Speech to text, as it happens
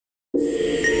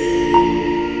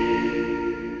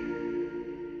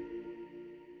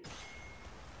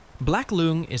Black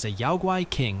Loong is a Yaoguai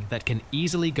King that can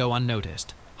easily go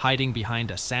unnoticed, hiding behind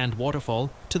a sand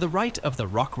waterfall to the right of the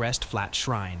Rockrest Flat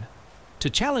Shrine. To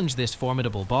challenge this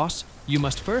formidable boss, you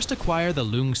must first acquire the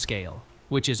Loong Scale,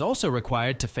 which is also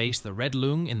required to face the Red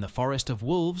Loong in the Forest of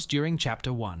Wolves during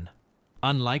Chapter 1.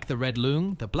 Unlike the Red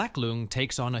Loong, the Black Loong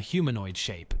takes on a humanoid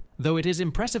shape, though it is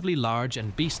impressively large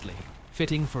and beastly,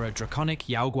 fitting for a draconic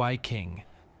Yaoguai King.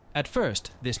 At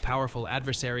first, this powerful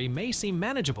adversary may seem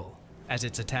manageable, as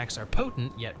its attacks are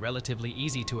potent yet relatively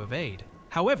easy to evade.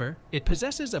 However, it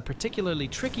possesses a particularly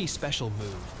tricky special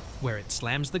move, where it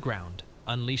slams the ground,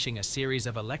 unleashing a series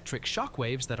of electric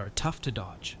shockwaves that are tough to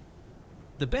dodge.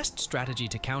 The best strategy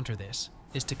to counter this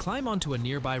is to climb onto a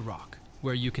nearby rock,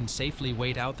 where you can safely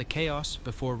wait out the chaos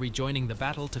before rejoining the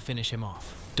battle to finish him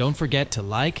off. Don't forget to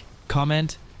like,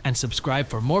 comment, and subscribe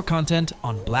for more content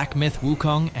on Black Myth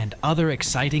WuKong and other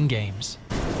exciting games.